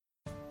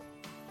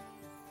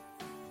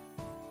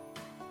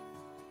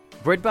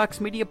Breadbox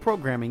Media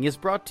programming is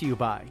brought to you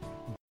by...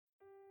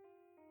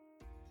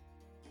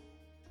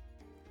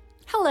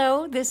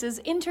 Hello, this is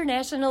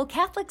international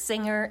Catholic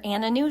singer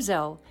Anna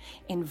Nuzzo,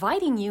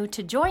 inviting you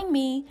to join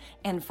me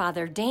and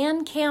Father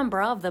Dan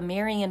Cambra of the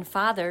Marian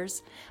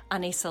Fathers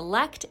on a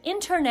select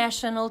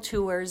international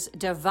tour's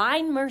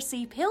Divine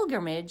Mercy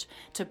pilgrimage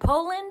to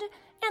Poland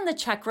and the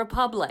Czech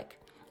Republic.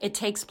 It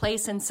takes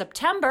place in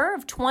September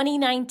of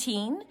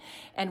 2019,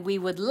 and we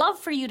would love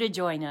for you to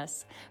join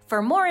us.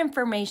 For more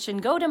information,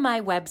 go to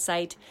my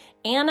website,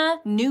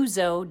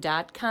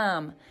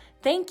 annanuzzo.com.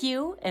 Thank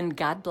you, and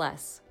God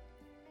bless.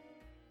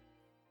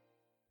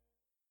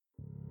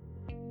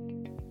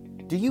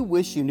 Do you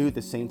wish you knew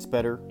the saints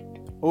better?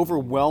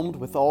 Overwhelmed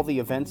with all the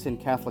events in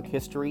Catholic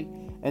history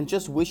and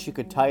just wish you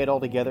could tie it all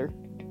together?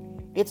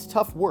 It's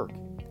tough work,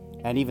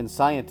 and even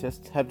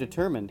scientists have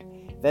determined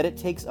that it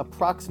takes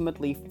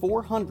approximately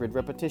 400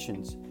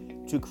 repetitions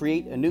to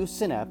create a new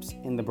synapse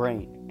in the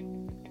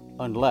brain,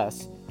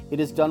 unless it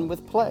is done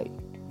with play,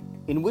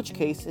 in which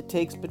case it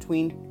takes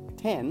between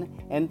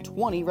 10 and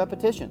 20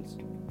 repetitions.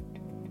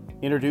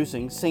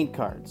 Introducing Saint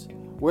Cards,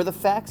 where the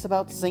facts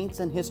about saints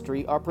and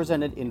history are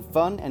presented in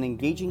fun and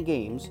engaging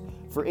games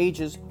for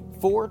ages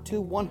 4 to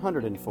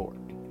 104.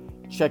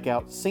 Check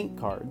out Saint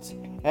Cards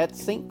at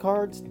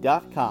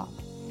saintcards.com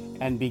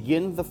and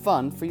begin the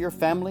fun for your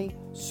family,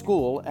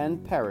 school,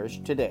 and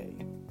parish today.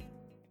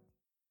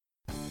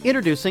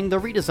 Introducing the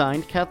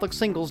redesigned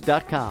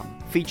CatholicSingles.com,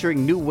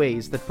 featuring new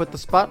ways that put the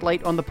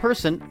spotlight on the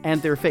person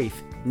and their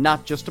faith,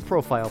 not just a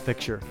profile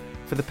picture.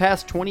 For the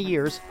past 20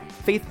 years,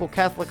 faithful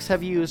Catholics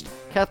have used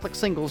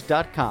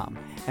CatholicSingles.com,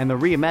 and the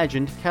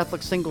reimagined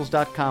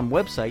CatholicSingles.com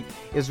website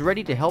is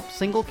ready to help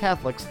single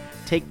Catholics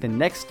take the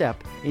next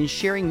step in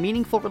sharing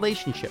meaningful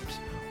relationships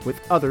with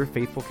other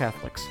faithful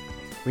Catholics.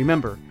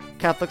 Remember,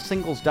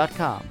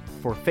 CatholicSingles.com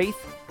for faith,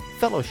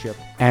 fellowship,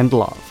 and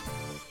love.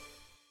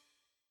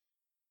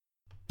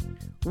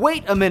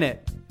 Wait a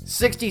minute!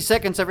 60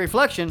 seconds of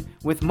reflection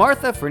with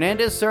Martha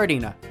Fernandez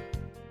Sardina.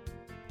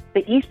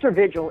 The Easter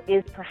Vigil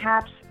is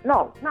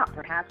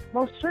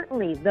most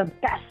certainly the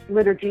best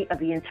liturgy of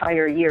the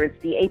entire year.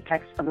 It's the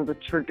apex of the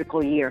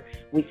liturgical year.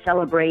 We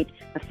celebrate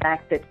the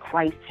fact that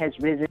Christ has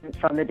risen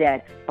from the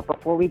dead. But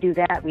before we do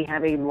that, we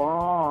have a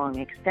long,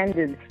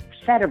 extended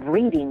set of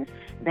readings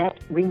that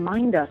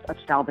remind us of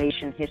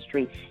salvation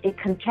history. It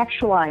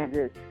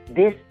contextualizes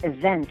this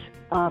event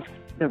of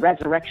the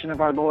resurrection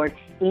of our Lord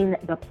in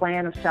the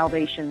plan of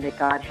salvation that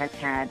God has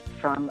had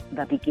from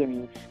the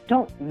beginning.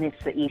 Don't miss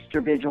the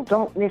Easter Vigil.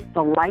 Don't miss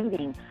the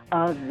lighting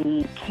of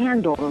the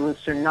candle, the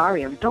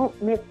Lucernarium.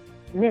 Don't miss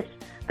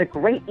the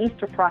great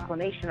Easter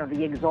proclamation of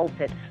the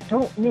Exultet.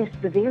 Don't miss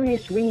the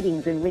various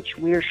readings in which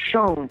we're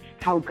shown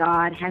how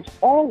God has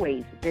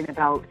always been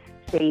about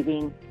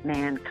saving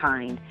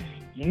mankind.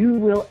 You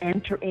will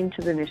enter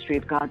into the mystery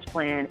of God's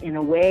plan in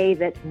a way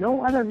that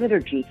no other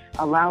liturgy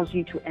allows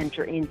you to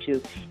enter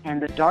into,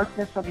 and the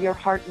darkness of your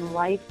heart and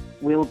life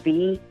will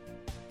be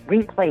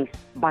replaced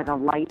by the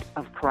light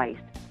of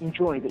Christ.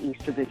 Enjoy the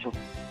Easter Vigil.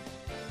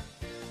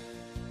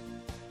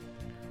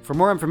 For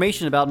more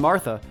information about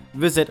Martha,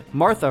 visit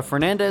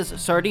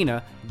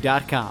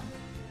marthafernandezsardina.com.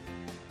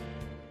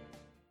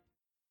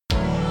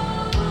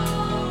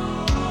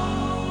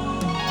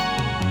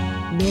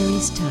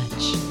 Mary's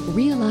Touch.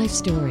 Real-life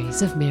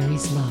stories of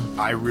Mary's love.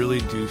 I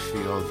really do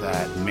feel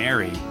that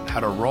Mary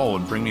had a role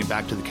in bringing me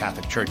back to the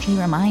Catholic Church. He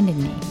reminded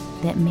me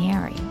that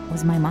Mary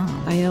was my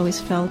mom. I always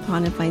fell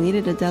upon, if I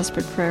needed a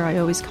desperate prayer, I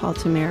always called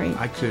to Mary.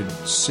 I could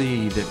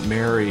see that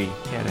Mary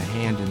had a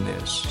hand in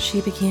this. She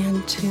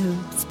began to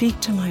speak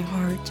to my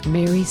heart.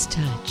 Mary's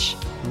Touch.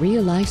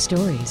 Real-life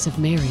stories of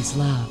Mary's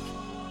love.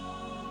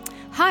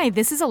 Hi,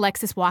 this is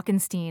Alexis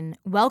Walkenstein.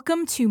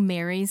 Welcome to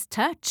Mary's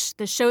Touch,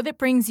 the show that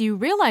brings you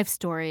real-life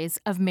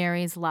stories of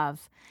Mary's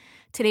love.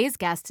 Today's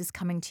guest is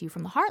coming to you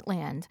from the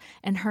Heartland,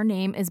 and her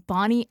name is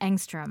Bonnie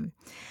Engstrom.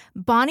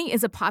 Bonnie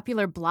is a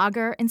popular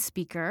blogger and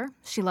speaker.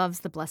 She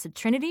loves the Blessed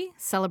Trinity,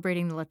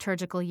 celebrating the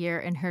liturgical year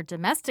in her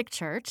domestic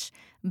church,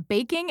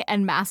 baking,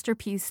 and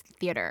masterpiece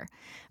theater.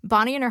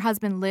 Bonnie and her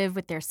husband live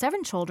with their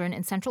 7 children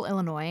in central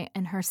Illinois,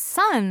 and her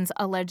son's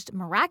alleged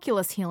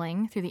miraculous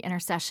healing through the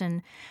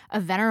intercession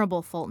of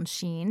Venerable Fulton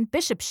Sheen,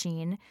 Bishop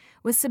Sheen,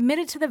 was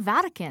submitted to the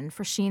Vatican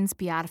for Sheen's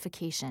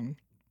beatification.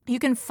 You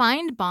can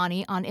find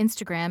Bonnie on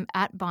Instagram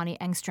at Bonnie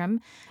Engstrom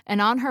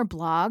and on her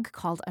blog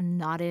called A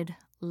Knotted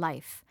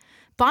Life.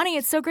 Bonnie,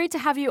 it's so great to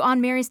have you on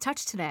Mary's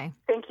Touch today.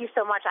 Thank you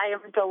so much. I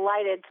am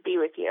delighted to be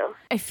with you.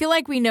 I feel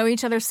like we know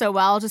each other so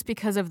well just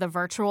because of the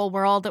virtual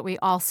world that we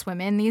all swim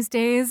in these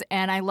days.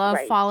 And I love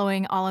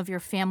following all of your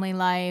family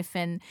life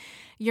and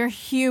your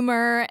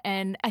humor.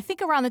 And I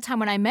think around the time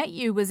when I met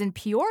you was in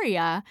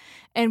Peoria,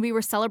 and we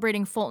were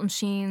celebrating Fulton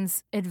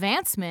Sheen's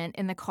advancement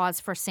in the cause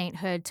for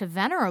sainthood to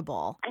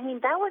venerable. I mean,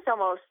 that was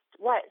almost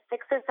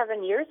 6 or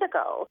 7 years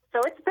ago.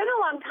 So it's been a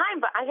long time,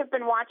 but I have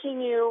been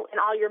watching you and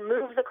all your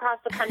moves across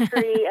the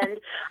country, and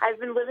I've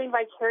been living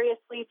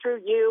vicariously through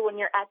you when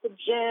you're at the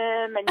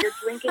gym and you're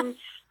drinking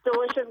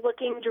delicious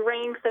looking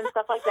drinks and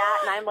stuff like that.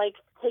 And I'm like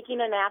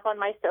taking a nap on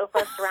my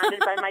sofa surrounded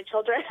by my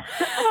children.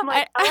 I'm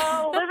like,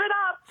 oh, live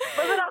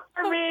it up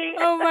for me.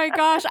 Oh my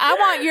gosh.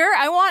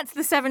 I want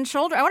the 7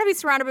 children. I want to be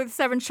surrounded with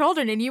 7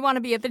 children and you want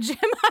to be at the gym.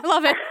 I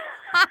love it.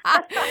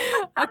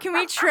 Can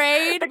we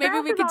trade? Maybe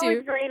we could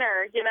do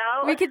greener, you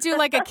know? We could do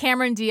like a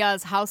Cameron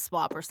Diaz house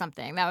swap or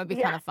something. That would be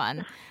kind of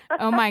fun.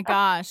 Oh my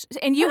gosh.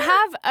 And you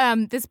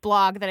have this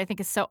blog that I think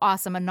is so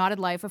awesome, A Knotted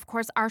Life. Of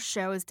course, our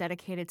show is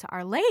dedicated to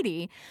Our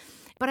Lady.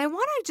 But I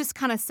want to just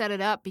kind of set it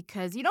up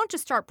because you don't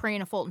just start praying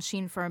to Fulton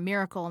Sheen for a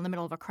miracle in the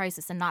middle of a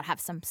crisis and not have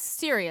some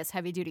serious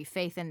heavy-duty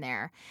faith in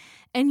there.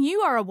 And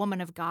you are a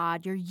woman of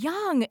God. You're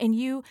young, and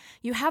you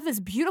have this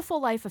beautiful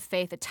life of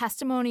faith, a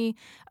testimony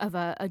of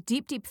a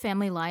deep, deep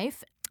family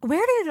life.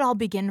 Where did it all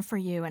begin for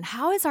you, and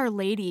how has Our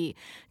Lady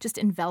just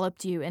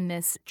enveloped you in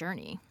this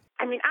journey?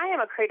 I mean, I am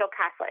a cradle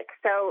Catholic,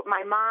 so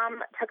my mom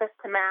took us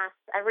to Mass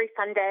every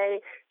Sunday.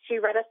 She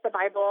read us the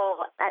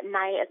Bible at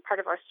night as part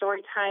of our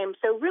story time.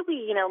 So really,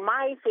 you know,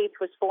 my faith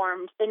was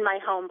formed in my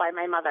home by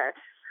my mother.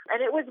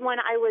 And it was when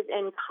I was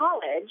in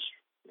college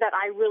that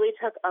I really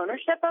took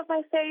ownership of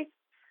my faith.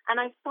 And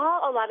I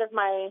saw a lot of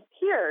my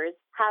peers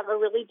have a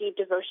really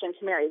deep devotion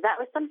to Mary. That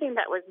was something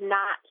that was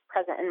not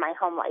present in my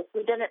home life.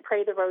 We didn't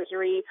pray the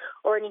rosary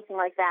or anything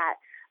like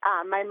that.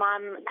 My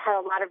mom had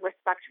a lot of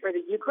respect for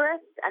the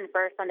Eucharist and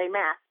for Sunday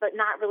Mass, but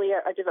not really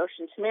a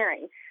devotion to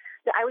Mary.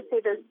 So I would say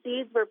those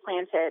seeds were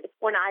planted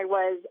when I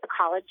was a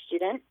college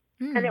student.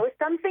 And it was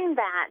something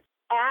that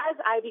as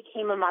I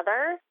became a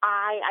mother,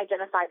 I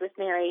identified with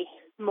Mary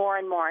more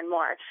and more and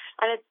more.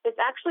 And it's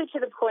actually to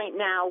the point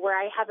now where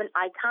I have an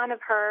icon of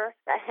her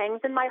that hangs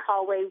in my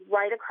hallway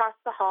right across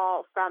the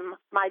hall from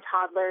my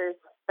toddler's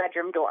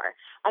bedroom door.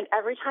 And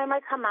every time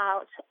I come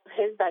out of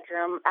his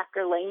bedroom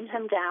after laying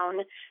him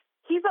down,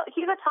 he's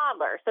a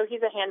toddler, so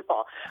he's a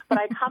handful. But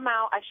I come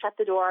out, I shut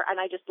the door,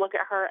 and I just look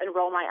at her and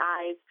roll my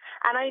eyes.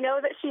 And I know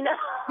that she knows.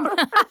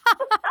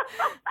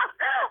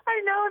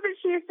 I know that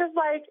she's just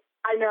like,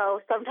 I know,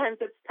 sometimes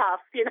it's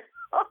tough, you know.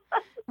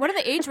 What are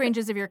the age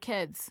ranges of your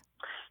kids?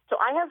 So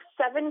I have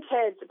 7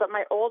 kids, but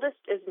my oldest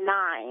is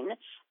 9,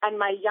 and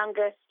my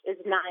youngest is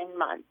 9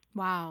 months.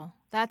 Wow,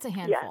 that's a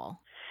handful.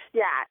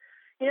 Yeah.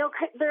 You know,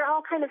 they're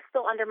all kind of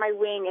still under my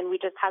wing, and we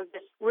just have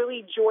this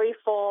really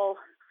joyful,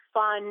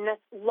 fun,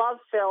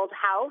 love-filled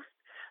house,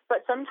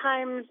 but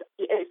sometimes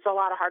it's a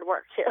lot of hard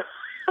work, too.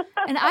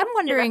 And I'm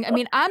wondering, I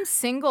mean, I'm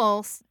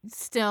single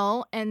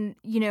still, and,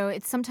 you know,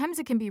 sometimes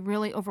it can be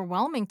really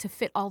overwhelming to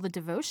fit all the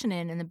devotion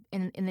in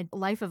the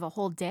life of a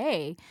whole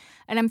day.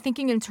 And I'm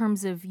thinking in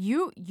terms of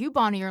you,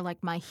 Bonnie, are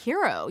like my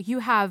hero. You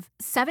have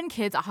 7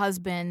 kids, a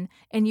husband,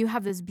 and you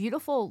have this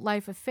beautiful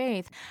life of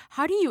faith.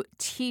 How do you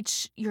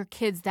teach your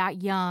kids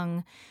that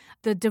young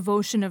the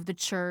devotion of the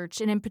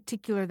church, and in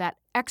particular that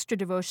extra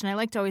devotion? I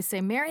like to always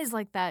say Mary's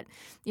like that,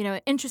 you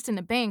know, interest in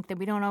the bank that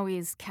we don't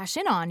always cash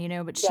in on, you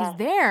know, but she's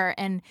there.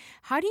 And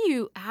how do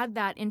you add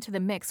that into the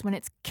mix when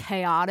it's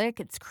chaotic,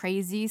 it's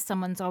crazy,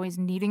 someone's always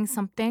needing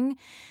something,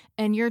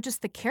 and you're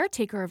just the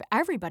caretaker of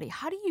everybody?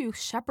 How do you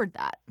shepherd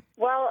that?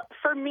 Well,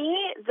 for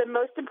me, the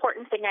most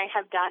important thing I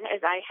have done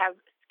is I have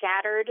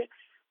scattered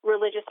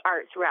religious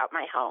art throughout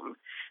my home.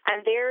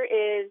 And there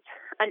is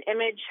an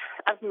image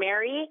of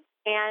Mary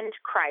and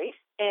Christ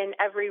in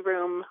every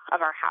room of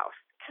our house.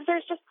 Because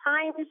there's just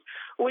times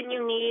when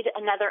you need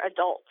another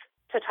adult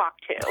to talk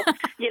to,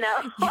 you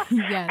know?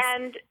 Yes.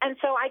 And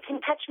so I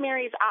can catch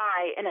Mary's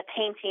eye in a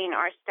painting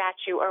or a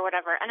statue or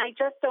whatever, and I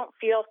just don't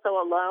feel so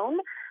alone.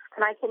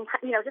 And I can,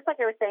 you know, just like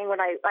I was saying,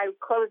 when I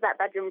close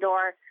that bedroom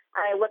door,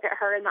 I look at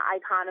her in the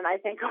icon and I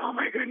think, oh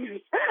my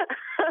goodness.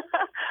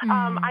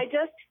 I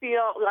just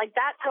feel like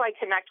that's how I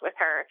connect with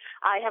her.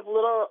 I have a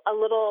little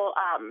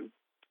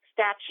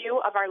statue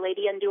of Our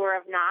Lady and Doer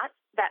of Knots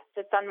that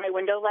sits on my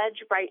window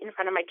ledge right in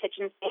front of my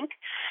kitchen sink.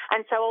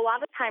 And so a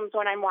lot of times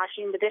when I'm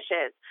washing the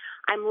dishes,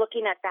 I'm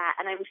looking at that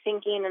and I'm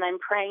thinking and I'm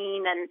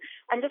praying and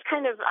just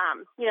kind of,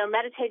 you know,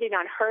 meditating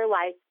on her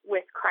life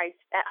with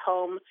Christ at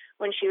home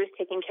when she was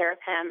taking care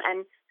of him.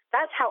 And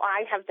that's how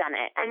I have done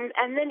it.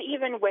 And then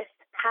even with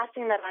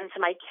passing that on to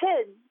my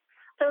kids,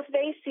 so if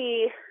they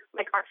see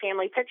like our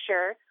family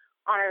picture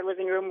on our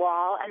living room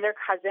wall and their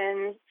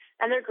cousins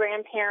and their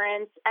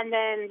grandparents and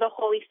then the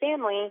Holy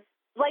Family,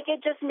 like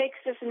it just makes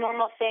this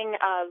normal thing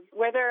of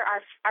whether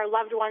our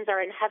loved ones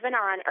are in heaven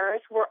or on earth,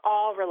 we're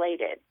all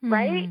related,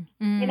 right?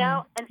 You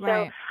know? And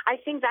so I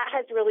think that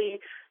has really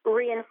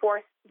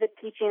reinforced the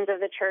teachings of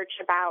the church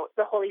about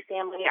the Holy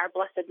Family, our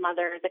Blessed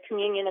Mother, the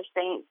communion of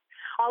saints,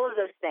 all of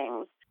those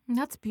things.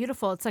 That's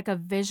beautiful. It's like a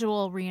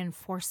visual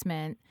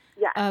reinforcement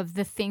of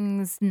the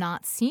things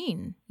not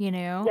seen, you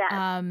know?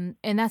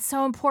 And that's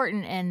so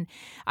important. And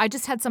I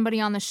just had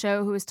somebody on the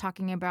show who was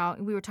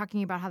we were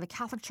talking about how the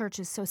Catholic Church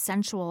is so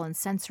sensual and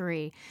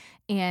sensory.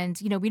 And,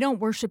 you know, we don't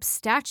worship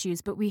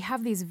statues, but we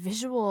have these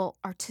visual,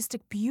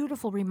 artistic,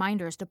 beautiful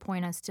reminders to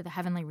point us to the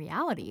heavenly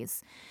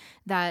realities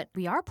that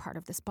we are part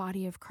of this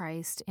body of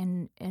Christ.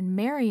 And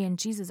Mary and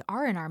Jesus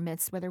are in our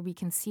midst, whether we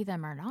can see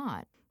them or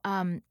not.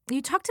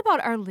 You talked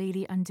about Our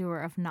Lady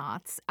Undoer of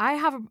Knots. I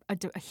have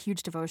a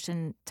huge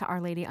devotion to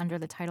Our Lady under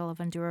the title of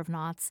Undoer of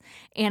Knots.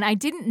 And I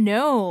didn't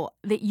know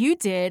that you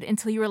did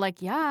until you were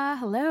like, yeah,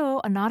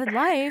 hello, a knotted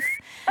life.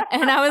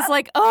 And I was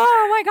like,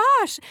 oh my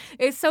gosh.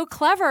 It's so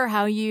clever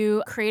how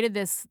you created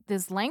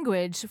this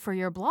language for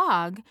your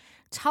blog.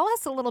 Tell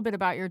us a little bit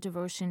about your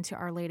devotion to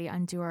Our Lady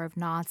Undoer of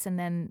Knots, and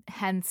then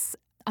hence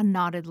a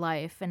knotted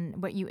life,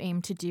 and what you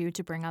aim to do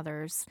to bring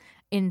others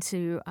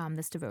into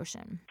this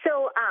devotion.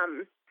 So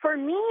for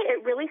me,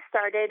 it really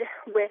started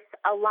with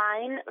a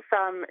line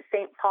from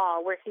St.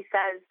 Paul where he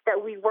says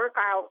that we work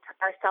out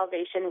our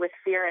salvation with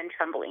fear and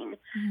trembling.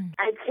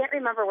 I can't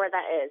remember where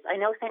that is. I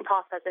know St.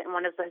 Paul says it in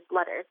one of his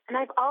letters. And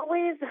I've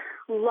always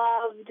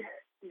loved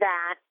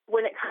that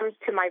when it comes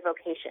to my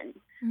vocation.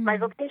 My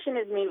vocation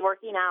is me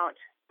working out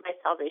my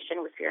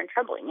salvation with fear and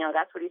trembling.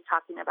 That's what he's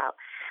talking about.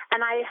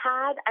 And I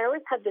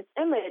always had this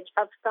image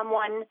of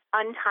someone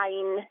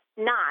untying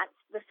knots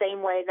the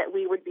same way that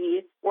we would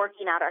be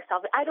working out our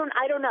salvation.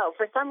 I don't know.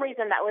 For some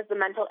reason, that was the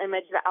mental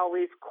image that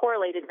always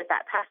correlated with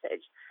that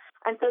passage.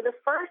 And so the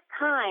first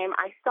time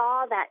I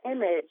saw that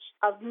image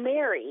of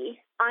Mary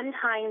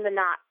untying the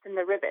knots and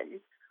the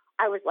ribbons,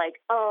 I was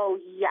like, oh,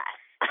 yes.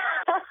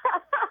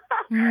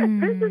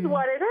 This is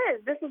what it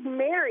is. This is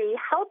Mary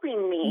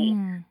helping me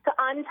to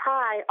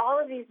untie all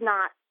of these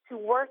knots to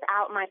work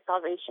out my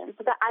salvation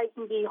so that I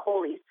can be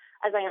holy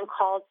as I am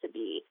called to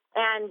be.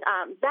 And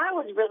that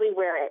was really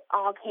where it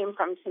all came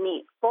from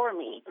for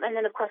me. And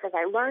then, of course, as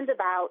I learned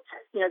about,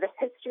 the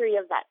history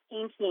of that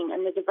painting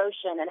and the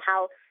devotion and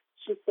how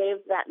she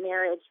saved that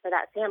marriage for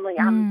that family,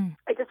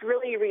 it just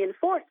really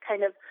reinforced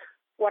kind of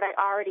what I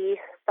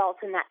already felt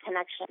in that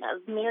connection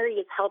of Mary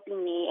is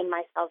helping me in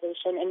my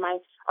salvation,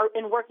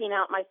 in working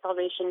out my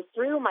salvation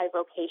through my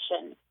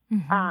vocation.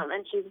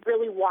 And she's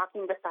really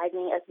walking beside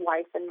me as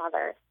wife and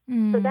mother.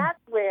 So that's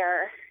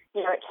where,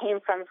 it came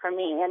from for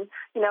me. And,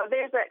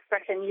 there's the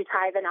expression, you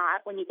tie the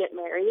knot when you get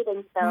married.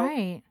 And so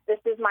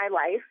This is my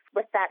life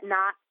with that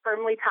knot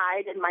firmly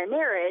tied in my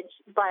marriage.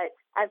 But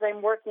as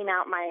I'm working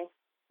out my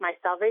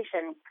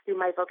salvation through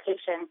my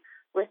vocation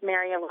with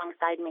Mary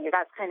alongside me,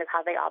 that's kind of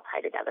how they all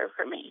tie together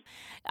for me.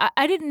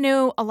 I didn't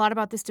know a lot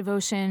about this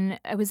devotion.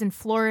 I was in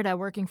Florida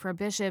working for a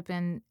bishop,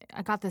 and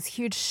I got this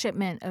huge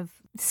shipment of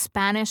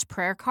Spanish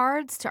prayer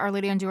cards to Our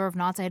Lady Undoer of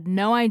Knots. I had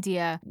no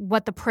idea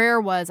what the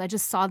prayer was. I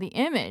just saw the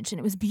image, and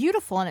it was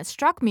beautiful, and it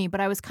struck me, but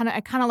I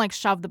kind of like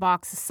shoved the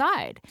box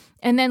aside.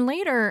 And then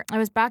later, I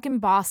was back in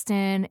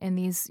Boston, and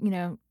these,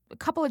 a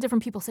couple of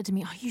different people said to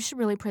me, oh, you should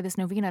really pray this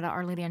novena to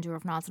Our Lady Undoer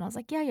of Knots. And I was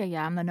like,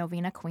 yeah, I'm the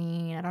novena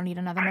queen. I don't need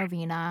another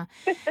novena.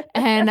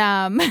 And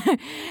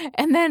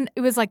and then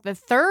it was like the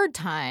third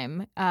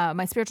time,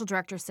 my spiritual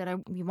director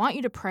said, we want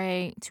you to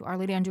pray to Our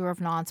Lady Undoer of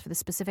Knots for the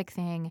specific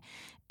thing,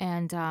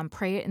 and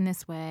pray it in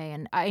this way.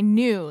 And I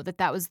knew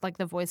that was like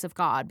the voice of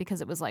God, because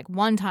it was like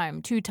 1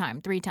 time, 2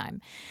 time, 3 time.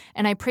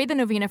 And I prayed the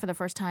novena for the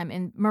first time,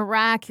 and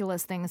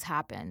miraculous things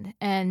happened.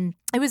 And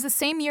it was the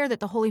same year that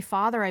the Holy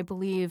Father, I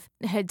believe,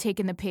 had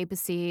taken the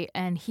papacy,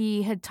 and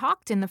he had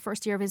talked in the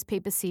first year of his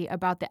papacy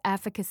about the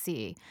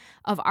efficacy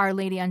of Our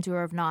Lady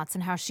Undoer of Knots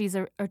and how she's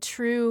a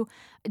true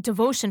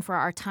devotion for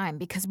our time,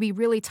 because we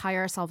really tie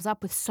ourselves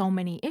up with so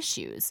many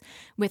issues,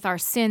 with our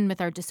sin,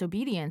 with our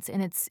disobedience.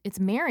 And it's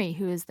Mary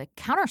who is the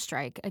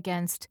counterstrike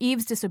against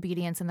Eve's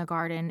disobedience in the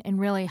garden,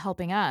 and really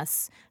helping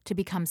us to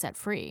become set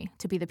free,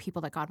 to be the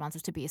people that God wants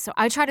us to be. So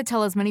I try to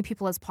tell as many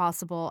people as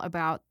possible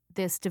about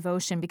this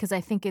devotion, because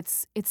I think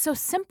it's so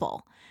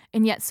simple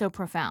and yet so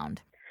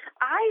profound.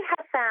 I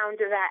have found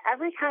that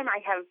every time I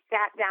have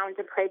sat down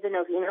to pray the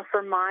novena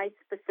for my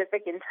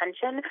specific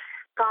intention,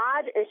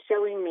 God is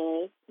showing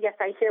me, yes,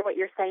 I hear what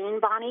you're saying,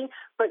 Bonnie,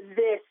 but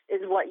this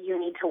is what you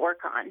need to work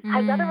on.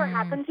 Has that ever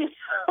happened to you?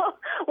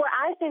 Where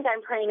I think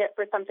I'm praying it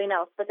for something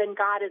else, but then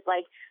God is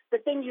like, the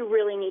thing you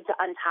really need to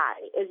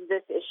untie is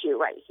this issue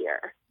right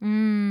here.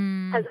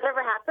 Has it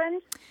ever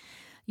happened?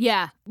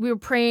 Yeah, we were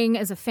praying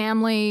as a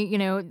family.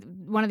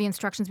 One of the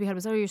instructions we had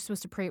was, you're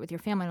supposed to pray it with your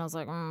family. And I was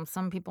like,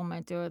 some people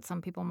might do it,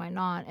 some people might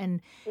not.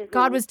 And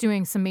God was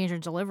doing some major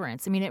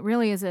deliverance. I mean, it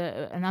really is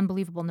an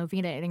unbelievable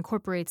novena. It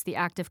incorporates the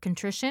act of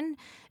contrition.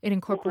 It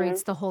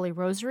incorporates the Holy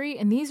Rosary.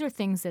 And these are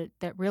things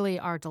that really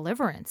are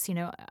deliverance.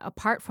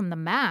 Apart from the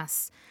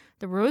Mass,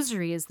 the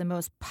Rosary is the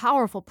most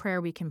powerful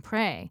prayer we can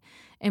pray,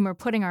 and we're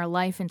putting our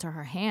life into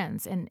her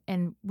hands,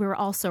 and we're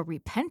also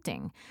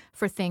repenting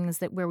for things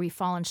where we've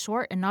fallen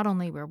short, and not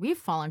only where we've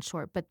fallen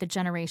short, but the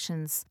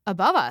generations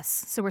above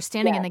us. So we're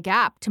standing in the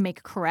gap to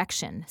make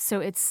correction.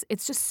 So it's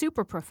just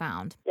super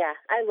profound. Yeah,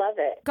 I love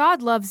it.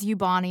 God loves you,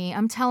 Bonnie.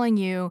 I'm telling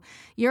you,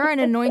 you're an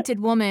anointed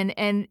woman.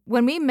 And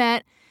when we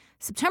met,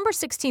 September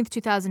 16th,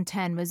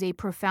 2010 was a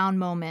profound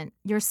moment.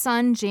 Your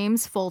son,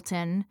 James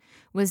Fulton,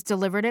 was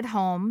delivered at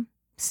home,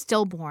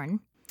 stillborn.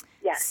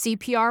 Yes.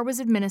 CPR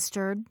was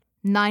administered.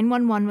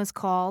 911 was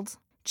called.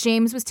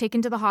 James was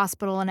taken to the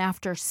hospital, and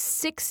after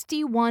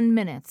 61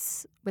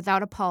 minutes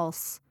without a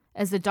pulse,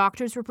 as the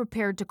doctors were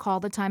prepared to call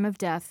the time of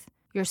death,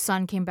 your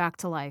son came back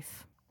to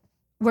life.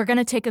 We're going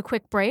to take a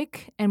quick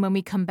break, and when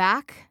we come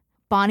back,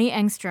 Bonnie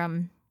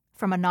Engstrom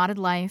from a knotted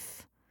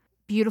life,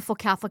 beautiful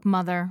Catholic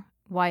mother,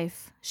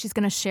 wife. She's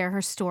going to share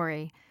her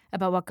story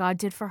about what God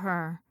did for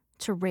her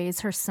to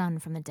raise her son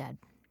from the dead.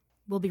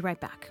 We'll be right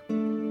back.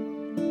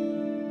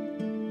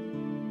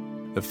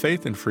 The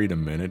Faith and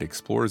Freedom Minute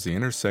explores the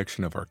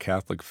intersection of our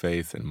Catholic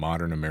faith and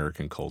modern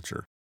American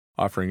culture,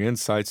 offering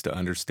insights to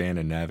understand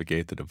and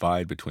navigate the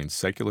divide between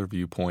secular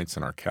viewpoints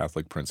and our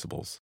Catholic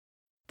principles.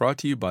 Brought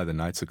to you by the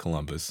Knights of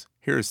Columbus,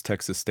 here is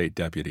Texas State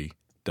Deputy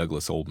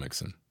Douglas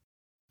Oldmixon.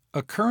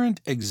 A current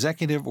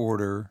executive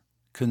order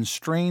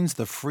constrains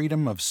the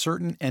freedom of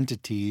certain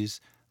entities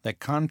that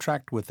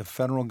contract with the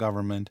federal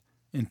government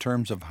in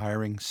terms of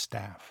hiring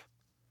staff.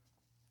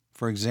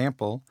 For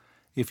example,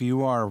 if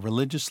you are a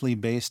religiously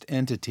based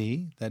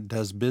entity that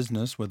does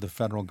business with the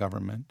federal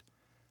government,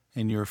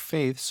 and your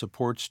faith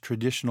supports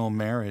traditional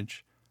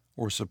marriage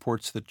or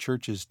supports the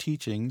Church's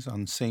teachings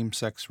on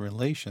same-sex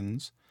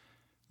relations,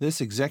 this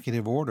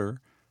executive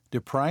order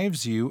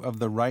deprives you of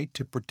the right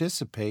to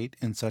participate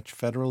in such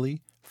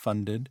federally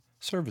funded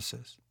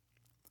services.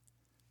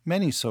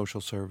 Many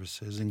social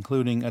services,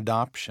 including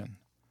adoption,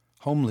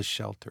 homeless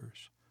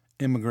shelters,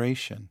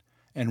 immigration,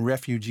 and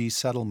refugee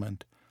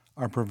settlement,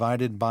 are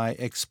provided by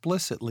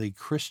explicitly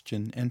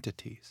Christian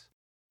entities.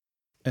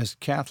 As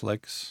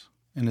Catholics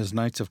and as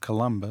Knights of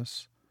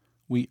Columbus,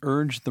 we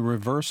urge the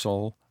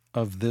reversal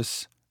of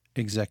this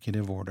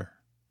executive order.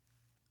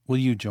 Will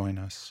you join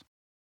us?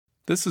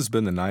 This has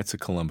been the Knights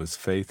of Columbus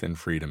Faith and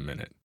Freedom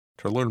Minute.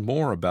 To learn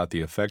more about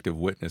the effective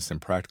witness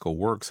and practical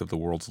works of the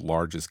world's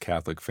largest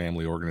Catholic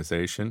family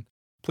organization,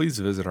 please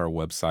visit our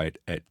website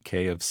at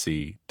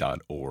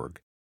kfc.org.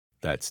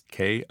 That's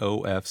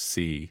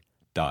kofc.org.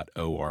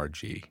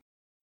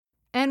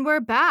 And we're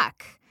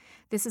back.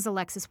 This is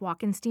Alexis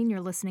Walkenstein. You're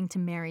listening to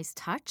Mary's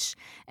Touch.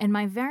 And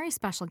my very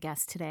special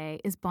guest today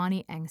is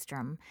Bonnie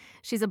Engstrom.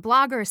 She's a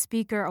blogger, a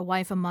speaker, a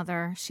wife, a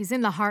mother. She's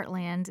in the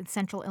heartland in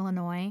central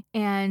Illinois.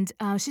 And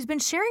she's been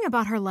sharing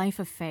about her life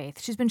of faith.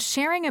 She's been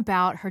sharing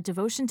about her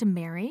devotion to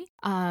Mary,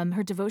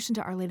 her devotion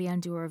to Our Lady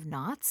Undoer of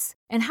Knots,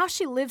 and how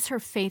she lives her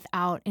faith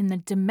out in the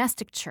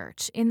domestic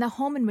church, in the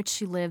home in which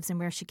she lives and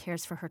where she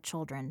cares for her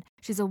children.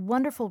 She's a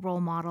wonderful role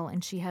model,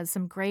 and she has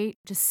some great,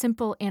 just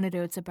simple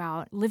anecdotes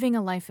about living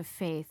a life of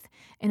faith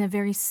in a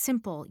very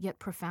simple yet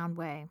profound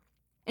way.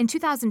 In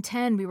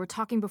 2010, we were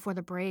talking before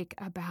the break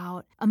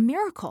about a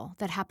miracle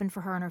that happened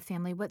for her and her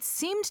family, what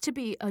seemed to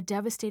be a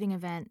devastating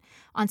event.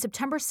 On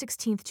September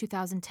 16th,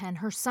 2010,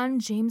 her son,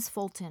 James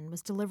Fulton,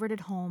 was delivered at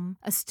home,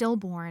 a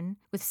stillborn,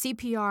 with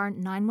CPR,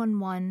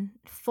 911,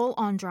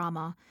 full-on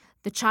drama.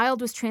 The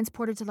child was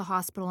transported to the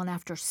hospital, and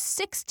after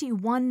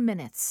 61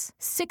 minutes,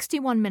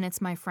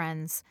 my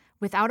friends,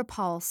 without a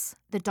pulse,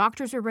 the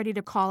doctors were ready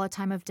to call a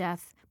time of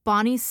death.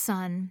 Bonnie's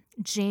son,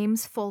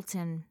 James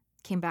Fulton,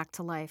 came back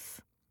to life.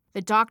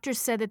 The doctors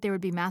said that there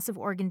would be massive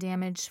organ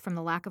damage from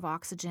the lack of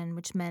oxygen,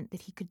 which meant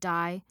that he could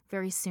die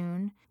very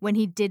soon. When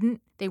he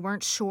didn't, they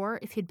weren't sure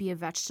if he'd be a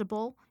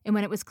vegetable. And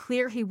when it was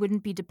clear he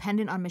wouldn't be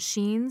dependent on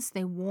machines,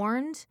 they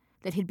warned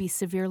that he'd be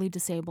severely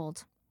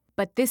disabled.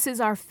 But this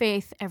is our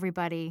faith,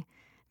 everybody.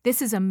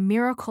 This is a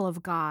miracle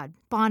of God.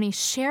 Bonnie,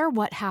 share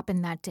what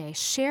happened that day.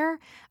 Share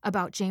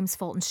about James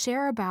Fulton.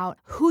 Share about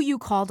who you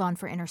called on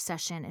for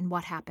intercession and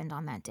what happened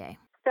on that day.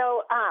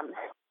 So,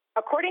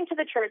 according to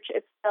the church,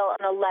 it's still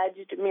an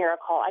alleged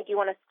miracle. I do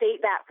want to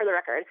state that for the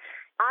record.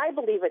 I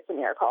believe it's a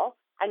miracle.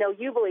 I know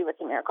you believe it's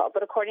a miracle,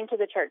 but according to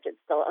the church, it's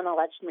still an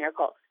alleged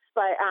miracle.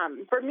 But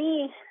for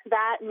me,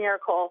 that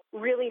miracle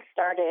really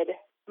started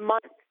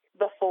months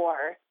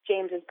before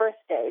James's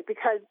birthday,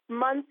 because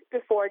months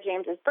before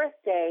James's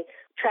birthday,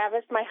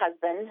 Travis, my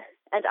husband,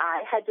 and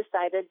I had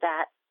decided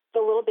that the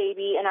little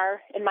baby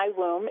in my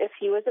womb, if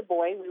he was a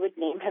boy, we would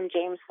name him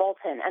James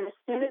Fulton. And as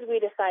soon as we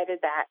decided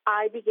that,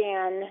 I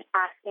began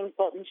asking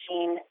Fulton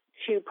Sheen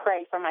to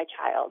pray for my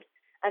child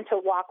and to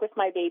walk with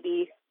my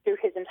baby through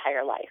his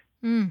entire life.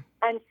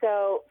 And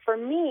so for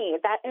me,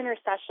 that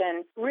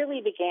intercession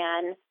really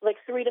began like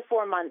 3 to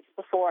 4 months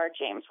before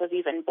James was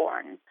even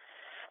born.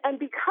 And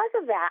because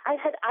of that, I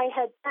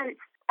had spent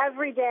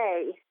every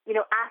day,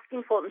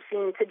 asking Fulton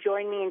Sheen to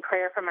join me in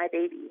prayer for my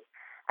baby.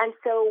 And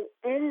so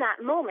in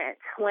that moment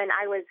when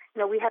I was,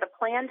 we had a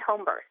planned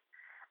home birth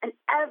and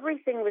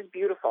everything was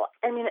beautiful.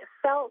 I mean, it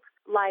felt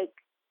like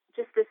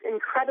just this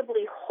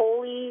incredibly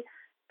holy,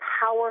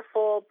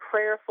 powerful,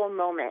 prayerful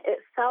moment. It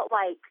felt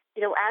like,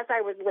 as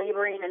I was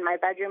laboring in my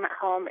bedroom at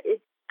home,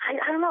 I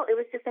don't know, it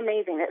was just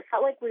amazing. It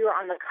felt like we were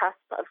on the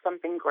cusp of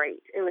something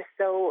great. It was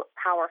so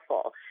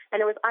powerful.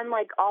 And it was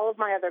unlike all of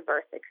my other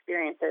birth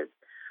experiences.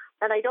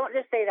 And I don't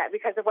just say that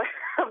because of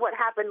what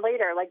happened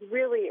later. Like,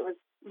 really, it was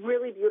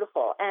really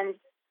beautiful. And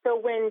so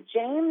when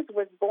James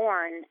was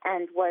born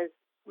and was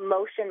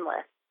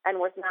motionless and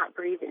was not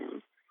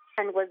breathing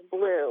and was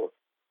blue,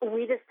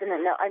 we just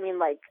didn't know. I mean,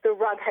 like, the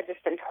rug had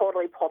just been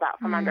totally pulled out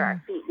from under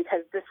our feet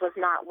because this was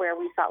not where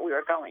we thought we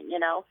were going,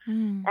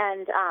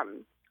 And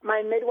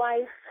my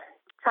midwife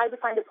tried to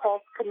find a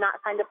pulse, could not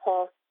find a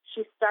pulse.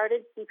 She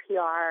started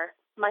CPR.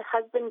 My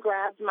husband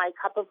grabbed my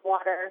cup of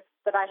water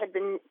that I had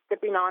been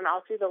sipping on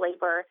all through the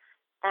labor,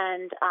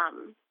 and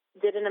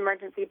did an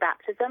emergency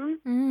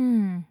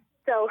baptism.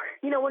 So,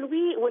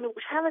 when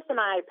Travis and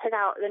I pick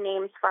out the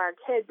names for our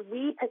kids,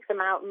 we pick them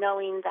out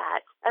knowing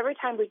that every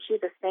time we choose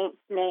a saint's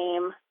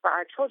name for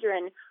our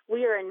children,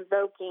 we are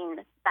invoking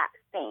that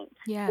saint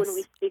when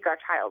we speak our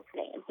child's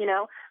name,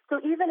 So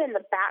even in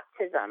the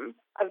baptism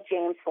of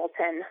James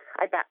Fulton,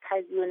 I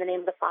baptize you in the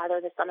name of the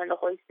Father, the Son, and the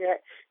Holy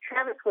Spirit,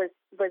 Travis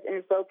was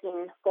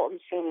invoking Fulton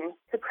Sheen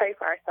to pray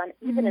for our son,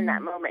 even in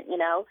that moment,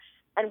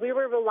 And we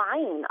were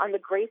relying on the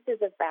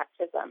graces of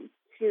baptism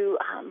to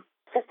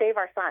save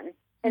our son.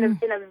 In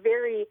a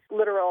very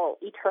literal,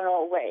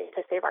 eternal way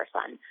to save our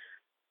son.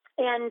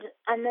 And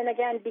then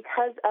again,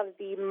 because of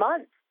the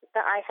months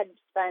that I had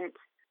spent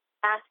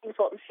asking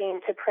Fulton Sheen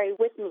to pray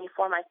with me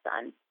for my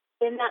son,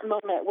 in that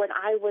moment when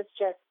I was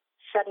just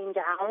shutting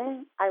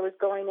down, I was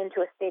going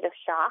into a state of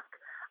shock.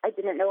 I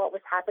didn't know what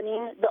was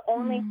happening. The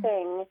only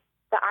thing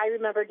that I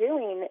remember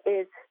doing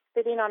is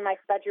sitting on my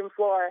bedroom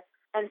floor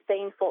and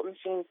saying Fulton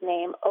Sheen's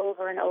name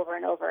over and over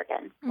and over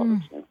again.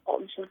 Fulton Sheen,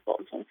 Fulton Sheen,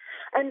 Fulton Sheen.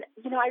 And,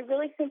 I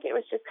really think it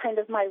was just kind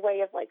of my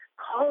way of,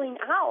 calling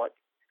out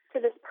to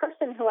this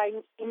person who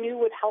I knew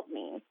would help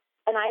me.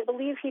 And I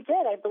believe he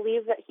did. I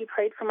believe that he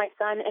prayed for my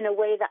son in a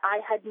way that I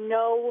didn't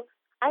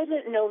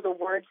know the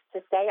words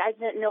to say. I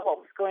didn't know what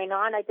was going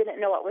on. I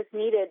didn't know what was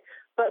needed.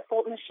 But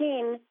Fulton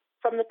Sheen,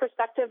 from the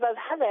perspective of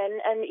heaven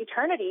and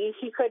eternity,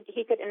 he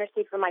could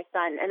intercede for my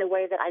son in a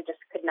way that I just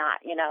could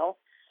not,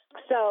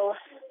 So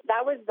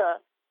that was the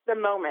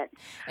moment.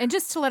 And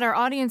just to let our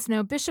audience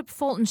know, Bishop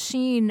Fulton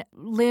Sheen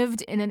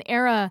lived in an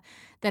era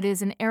that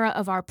is an era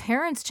of our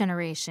parents'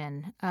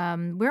 generation.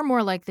 We're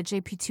more like the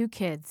JP2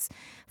 kids.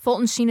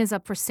 Fulton Sheen is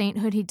up for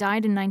sainthood. He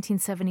died in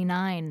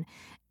 1979.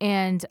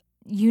 And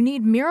you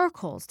need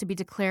miracles to be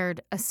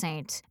declared a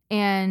saint.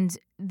 And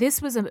this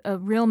was a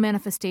real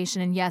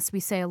manifestation. And yes, we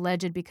say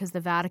alleged because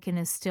the Vatican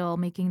is still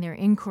making their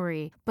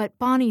inquiry. But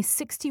Bonnie,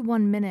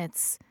 61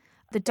 minutes.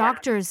 The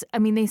doctors,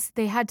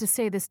 they had to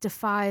say this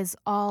defies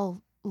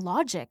all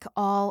logic,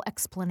 all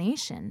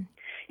explanation.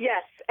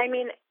 Yes.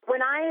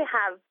 When I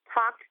have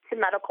talked to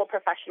medical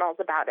professionals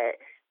about it,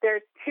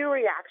 there's two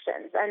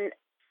reactions. And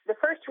the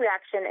first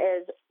reaction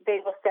is they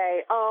will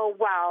say, oh,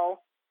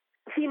 well,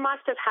 he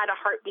must have had a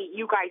heartbeat.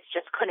 You guys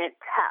just couldn't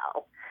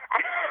tell.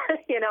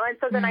 And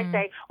so then I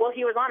say, well,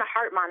 he was on a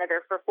heart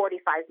monitor for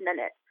 45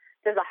 minutes.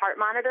 Does a heart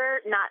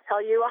monitor not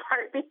tell you a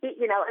heartbeat?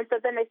 And so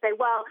then they say,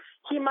 well,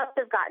 he must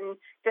have gotten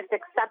just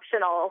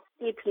exceptional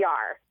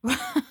CPR.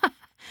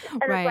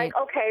 And It's like,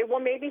 okay, well,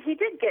 maybe he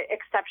did get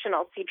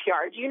exceptional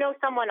CPR. Do you know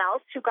someone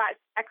else who got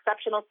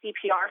exceptional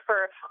CPR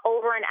for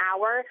over an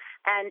hour?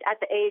 And at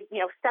the age,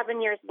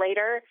 7 years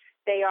later,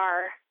 they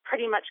are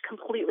pretty much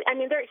completely,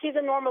 he's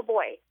a normal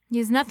boy.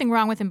 There's nothing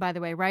wrong with him, by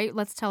the way, right?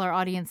 Let's tell our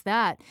audience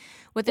that.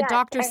 What the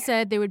doctor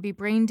said, there would be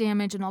brain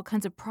damage and all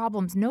kinds of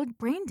problems. No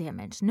brain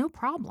damage, no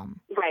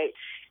problem. Right.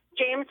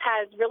 James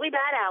has really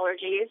bad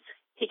allergies.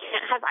 He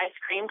can't have ice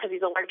cream because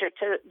he's allergic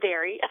to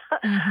dairy.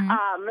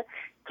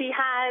 He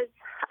has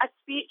a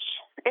speech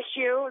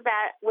issue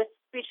that with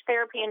speech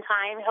therapy and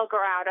time, he'll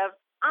grow out of.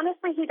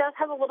 Honestly, he does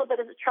have a little bit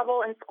of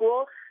trouble in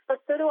school, but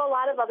so do a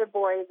lot of other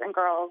boys and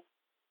girls.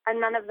 And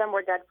none of them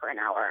were dead for an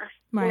hour,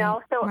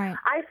 So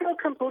I feel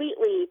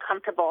completely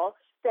comfortable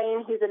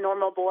saying he's a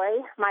normal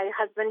boy. My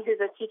husband, who's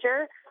a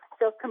teacher,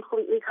 feels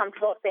completely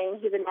comfortable saying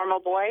he's a normal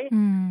boy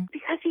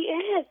because he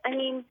is.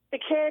 The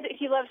kid,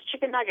 he loves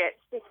chicken nuggets.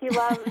 He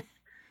loves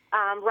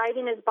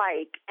riding his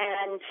bike,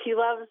 and he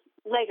loves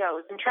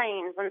Legos and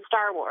trains and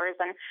Star Wars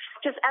and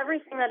just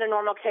everything that a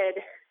normal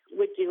kid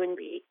would do and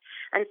be.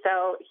 And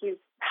so he's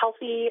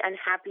healthy and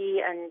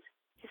happy, and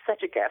he's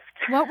such a gift.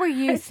 What were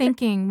you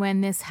thinking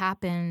when this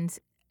happened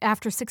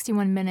after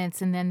 61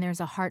 minutes and then there's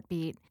a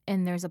heartbeat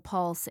and there's a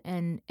pulse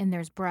and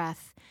there's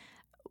breath?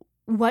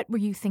 What were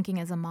you thinking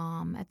as a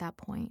mom at that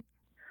point?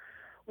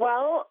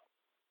 Well,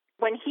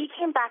 when he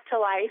came back to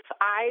life,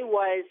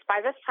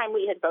 by this time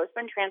we had both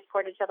been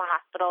transported to the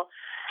hospital,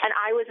 and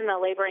I was in the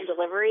labor and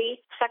delivery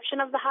section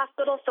of the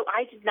hospital, so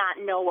I did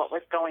not know what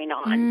was going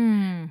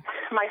on.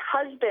 My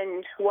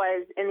husband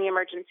was in the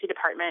emergency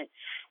department,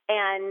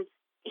 and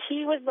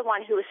he was the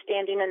one who was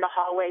standing in the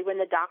hallway when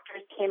the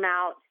doctors came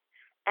out,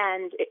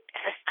 and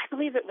I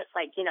believe it was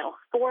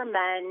 4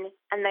 men,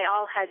 and they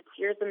all had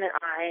tears in their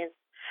eyes,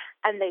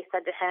 and they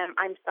said to him,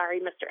 "I'm sorry,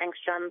 Mr.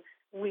 Engstrom,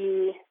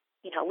 we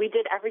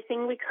did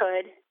everything we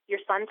could. Your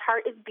son's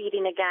heart is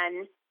beating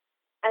again."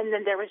 And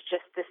then there was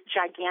just this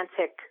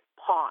gigantic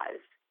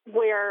pause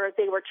where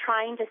they were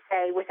trying to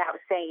say without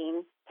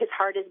saying, his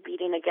heart is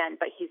beating again,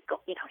 but he's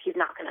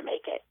not going to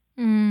make it.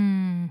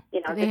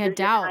 They had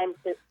doubt.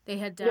 They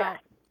had doubt.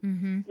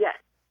 Yes. Yes.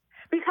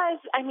 Because,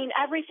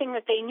 everything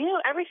that they knew,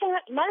 everything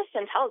that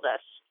medicine tells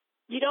us,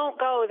 you don't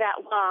go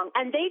that long.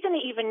 And they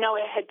didn't even know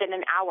it had been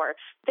an hour.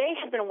 They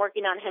had been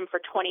working on him for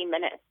 20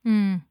 minutes.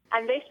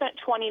 And they spent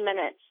 20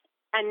 minutes,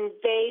 and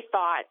they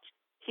thought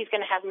he's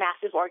going to have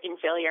massive organ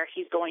failure.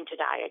 He's going to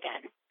die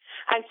again.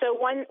 And so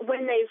when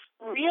they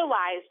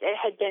realized it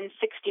had been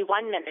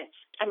 61 minutes,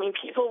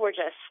 people were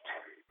just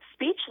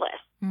speechless.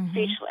 Mm-hmm.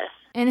 Speechless.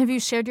 And have you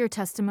shared your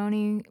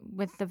testimony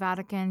with the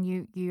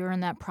Vatican? You're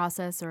in that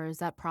process, or is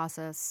that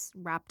process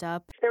wrapped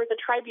up? There was a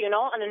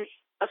tribunal and an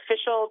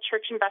official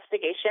church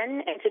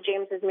investigation into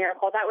James's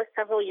miracle. That was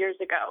several years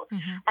ago.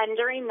 Mm-hmm. And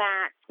during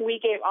that, we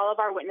gave all of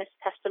our witness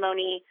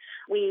testimony.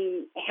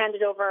 We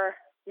handed over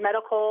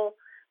medical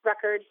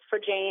records for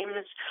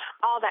James,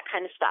 all that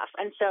kind of stuff.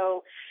 And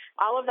so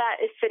all of that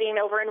is sitting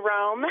over in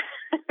Rome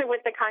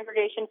with the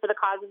Congregation for the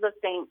Causes of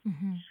Saints.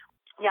 Mm-hmm.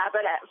 Yeah,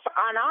 but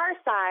on our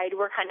side,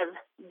 we're kind of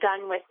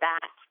done with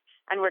that,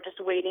 and we're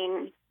just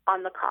waiting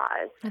on the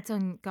cause. It's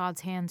in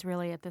God's hands,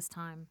 really, at this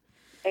time.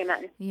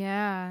 Amen.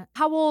 Yeah.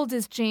 How old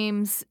is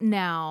James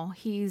now?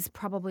 He's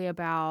probably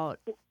about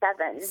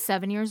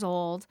 7 years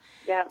old.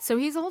 Yeah. So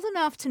he's old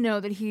enough to know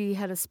that he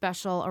had a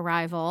special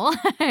arrival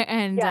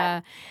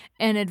and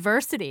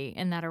adversity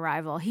in that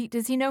arrival.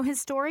 Does he know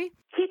his story?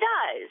 He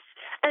does.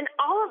 And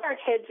all of our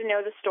kids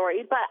know the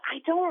story, but I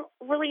don't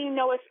really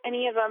know if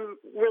any of them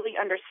really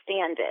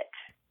understand it.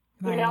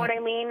 Right. You know what I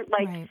mean?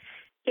 Like, right.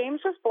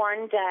 James was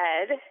born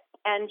dead,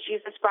 and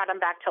Jesus brought him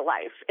back to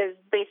life is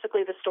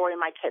basically the story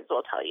my kids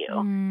will tell you,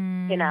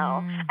 you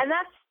know? And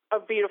that's a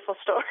beautiful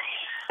story.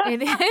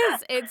 It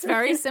is. It's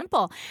very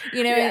simple.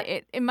 You know,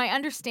 Yeah. in my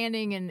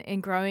understanding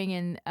and growing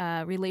in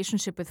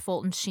relationship with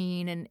Fulton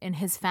Sheen and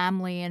his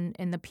family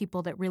and the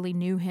people that really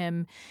knew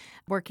him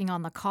working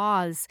on the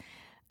cause,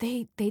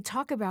 they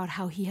talk about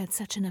how he had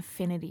such an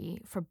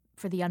affinity for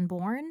the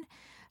unborn,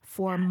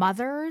 for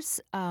mothers,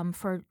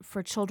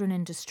 for children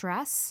in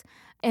distress.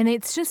 And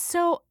it's just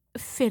so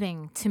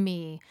fitting to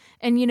me.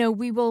 And, you know,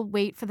 we will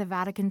wait for the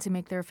Vatican to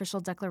make their official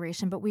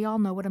declaration, but we all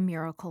know what a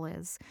miracle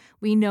is.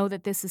 We know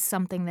that this is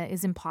something that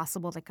is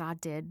impossible that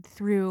God did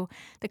through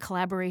the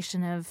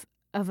collaboration of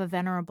a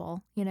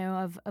venerable, you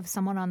know, of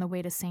someone on the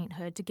way to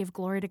sainthood to give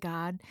glory to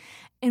God.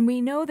 And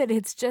we know that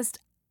it's just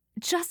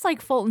like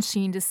Fulton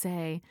Sheen to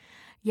say,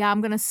 yeah,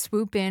 I'm going to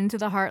swoop into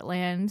the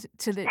heartland,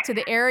 to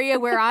the area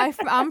where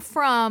I'm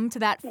from, to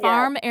that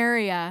farm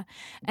area.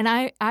 And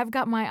I've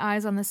got my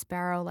eyes on the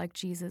sparrow like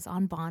Jesus,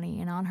 on Bonnie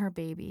and on her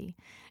baby.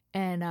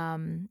 And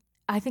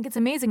I think it's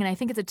amazing. And I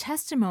think it's a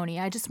testimony.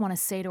 I just want to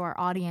say to our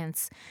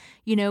audience,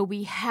 you know,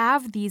 we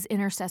have these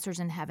intercessors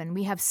in heaven.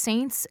 We have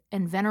saints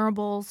and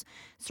venerables,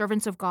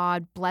 servants of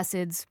God,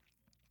 blesseds,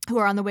 who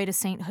are on the way to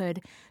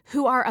sainthood,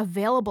 who are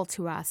available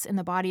to us in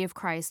the body of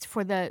Christ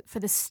for the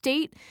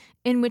state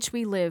in which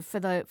we live, for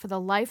the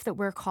life that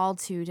we're called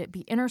to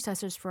be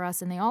intercessors for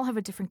us, and they all have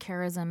a different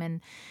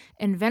charism.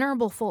 And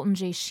Venerable Fulton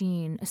J.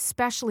 Sheen,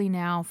 especially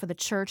now for the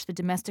church, the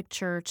domestic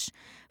church,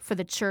 for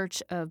the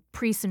church of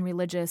priests and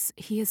religious,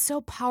 he is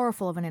so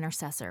powerful of an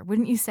intercessor,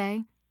 wouldn't you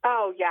say?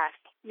 Oh, yes.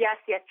 Yes.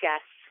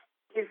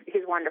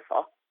 He's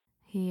wonderful.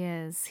 He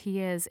is.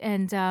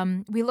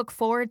 And we look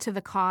forward to the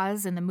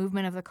cause and the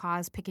movement of the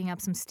cause picking up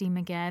some steam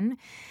again.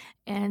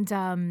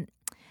 And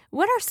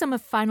what are some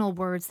of final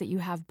words that you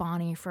have,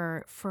 Bonnie,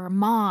 for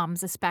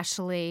moms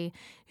especially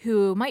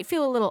who might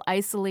feel a little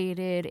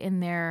isolated in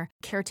their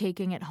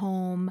caretaking at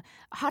home,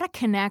 how to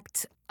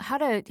connect, how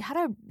to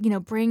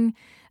bring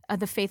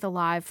the faith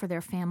alive for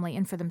their family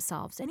and for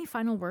themselves? Any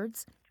final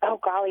words? Oh,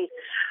 golly.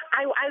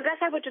 I guess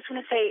I would just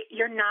want to say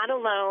you're not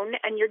alone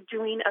and you're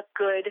doing a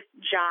good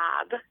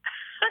job.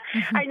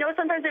 I know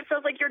sometimes it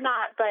feels like you're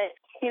not, but,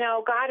 you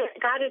know, God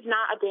has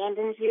not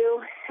abandoned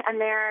you, and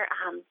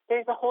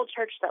there's a whole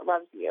church that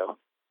loves you.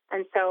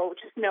 And so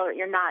just know that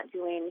you're not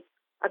doing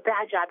a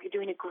bad job. You're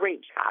doing a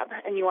great job,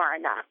 and you are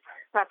enough.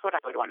 That's what I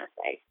would want to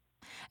say.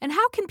 And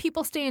how can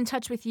people stay in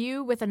touch with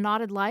you with A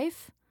Knotted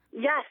Life?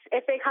 Yes,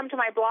 if they come to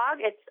my blog,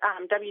 it's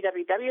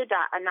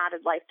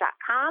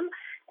www.aknottedlife.com,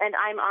 and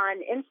I'm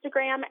on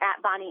Instagram at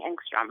Bonnie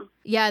Engstrom.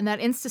 Yeah, and that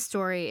Insta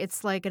story,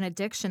 it's like an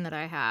addiction that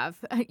I have.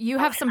 You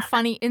have some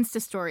funny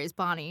Insta stories,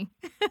 Bonnie.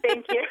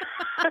 Thank you.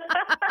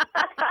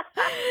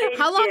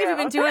 How long have you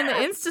been doing the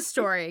Insta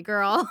story,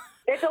 girl?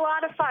 It's a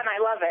lot of fun. I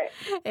love it.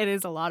 It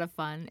is a lot of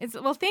fun.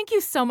 Well, thank you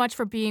so much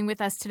for being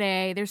with us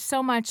today. There's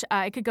so much.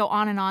 I could go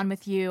on and on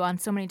with you on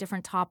so many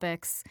different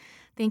topics.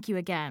 Thank you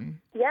again.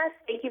 Yes,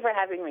 thank you for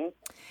having me.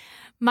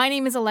 My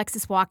name is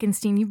Alexis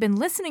Walkenstein. You've been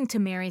listening to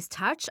Mary's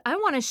Touch. I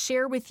want to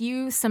share with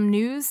you some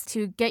news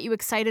to get you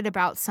excited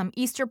about some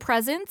Easter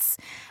presents.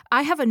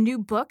 I have a new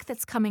book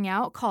that's coming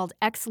out called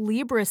Ex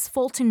Libris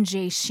Fulton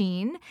J.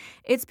 Sheen.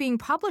 It's being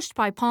published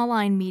by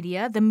Pauline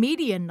Media, the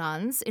Media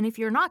Nuns, and if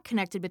you're not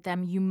connected with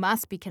them, you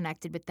must be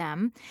connected with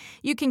them.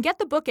 You can get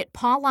the book at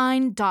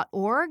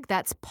pauline.org.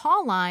 That's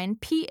Pauline,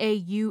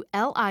 PAULINE.org,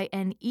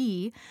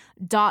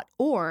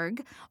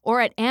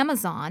 or at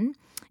Amazon.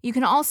 You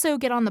can also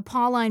get on the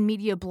Pauline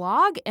Media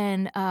blog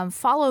and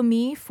follow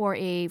me for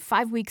a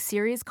 5-week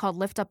series called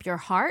Lift Up Your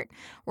Heart,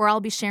 where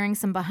I'll be sharing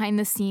some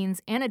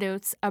behind-the-scenes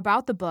anecdotes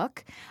about the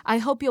book. I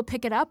hope you'll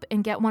pick it up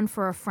and get one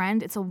for a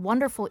friend. It's a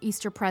wonderful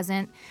Easter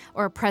present,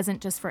 or a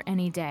present just for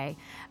any day.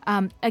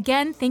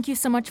 Again, thank you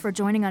so much for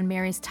joining on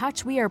Mary's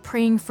Touch. We are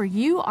praying for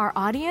you, our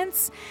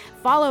audience.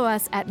 Follow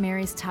us at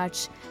Mary's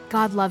Touch.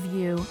 God love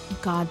you.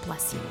 God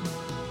bless you.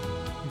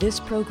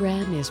 This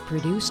program is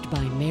produced by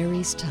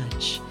Mary's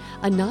Touch,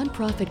 a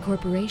nonprofit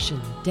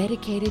corporation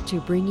dedicated to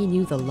bringing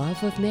you the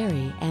love of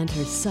Mary and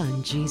her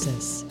son,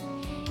 Jesus.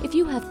 If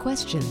you have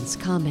questions,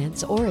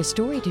 comments, or a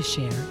story to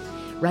share,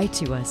 write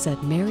to us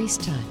at Mary's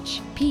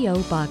Touch,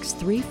 P.O. Box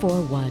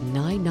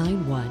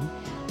 341991,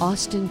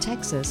 Austin,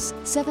 Texas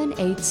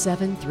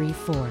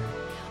 78734,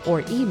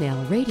 or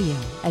email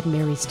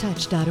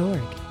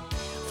radio@marystouch.org.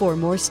 For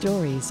more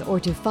stories or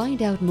to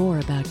find out more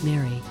about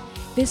Mary,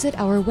 visit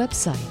our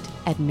website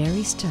at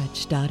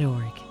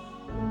marystouch.org.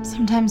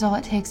 Sometimes all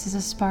it takes is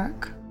a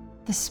spark.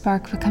 The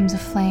spark becomes a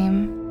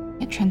flame.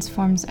 It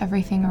transforms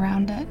everything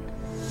around it.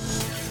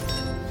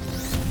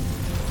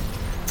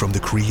 From the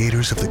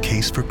creators of the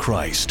Case for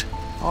Christ.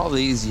 All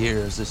these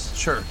years, this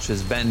church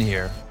has been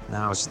here.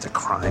 Now it's the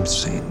crime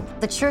scene.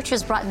 The church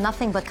has brought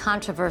nothing but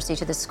controversy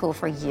to the school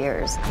for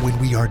years. When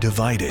we are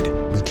divided,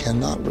 we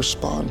cannot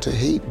respond to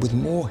hate with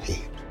more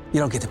hate. You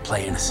don't get to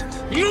play innocent.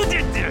 You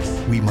did this!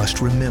 We must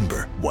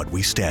remember what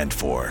we stand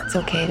for. It's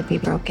okay to be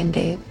broken,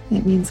 Dave.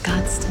 It means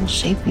God's still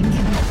shaping you.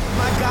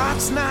 My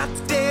God's not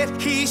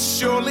dead, he's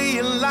surely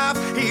alive.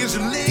 He's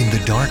in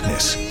the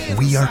darkness,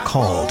 we are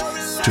called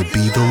to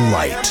be the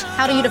light.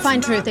 How do you define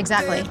truth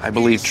exactly? I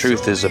believe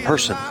truth is a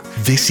person.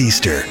 This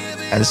Easter,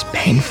 as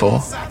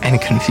painful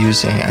and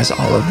confusing as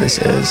all of this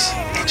is,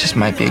 it just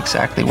might be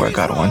exactly where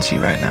God wants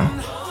you right now.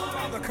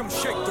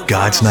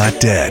 God's Not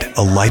Dead,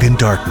 A Light in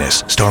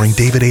Darkness, starring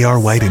David A.R.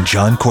 White and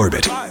John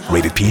Corbett.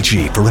 Rated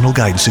PG, parental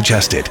guidance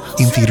suggested.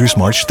 In theaters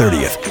March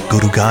 30th. Go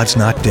to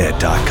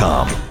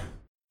godsnotdead.com.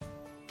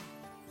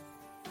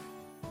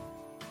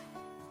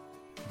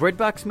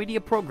 Breadbox Media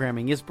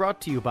programming is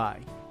brought to you by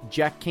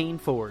Jack Kane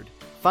Ford.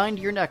 Find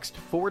your next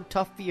Ford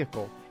Tough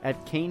vehicle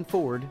at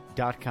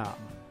caneford.com.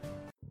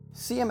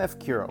 CMF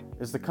Curo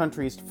is the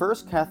country's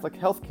first Catholic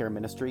healthcare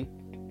ministry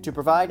to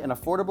provide an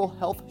affordable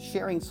health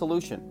sharing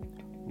solution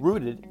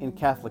rooted in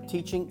Catholic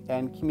teaching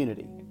and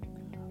community.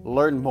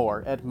 Learn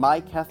more at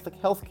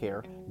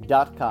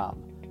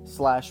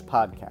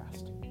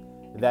mycatholichealthcare.com/podcast.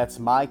 That's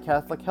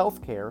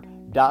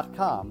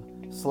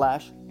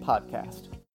mycatholichealthcare.com/podcast.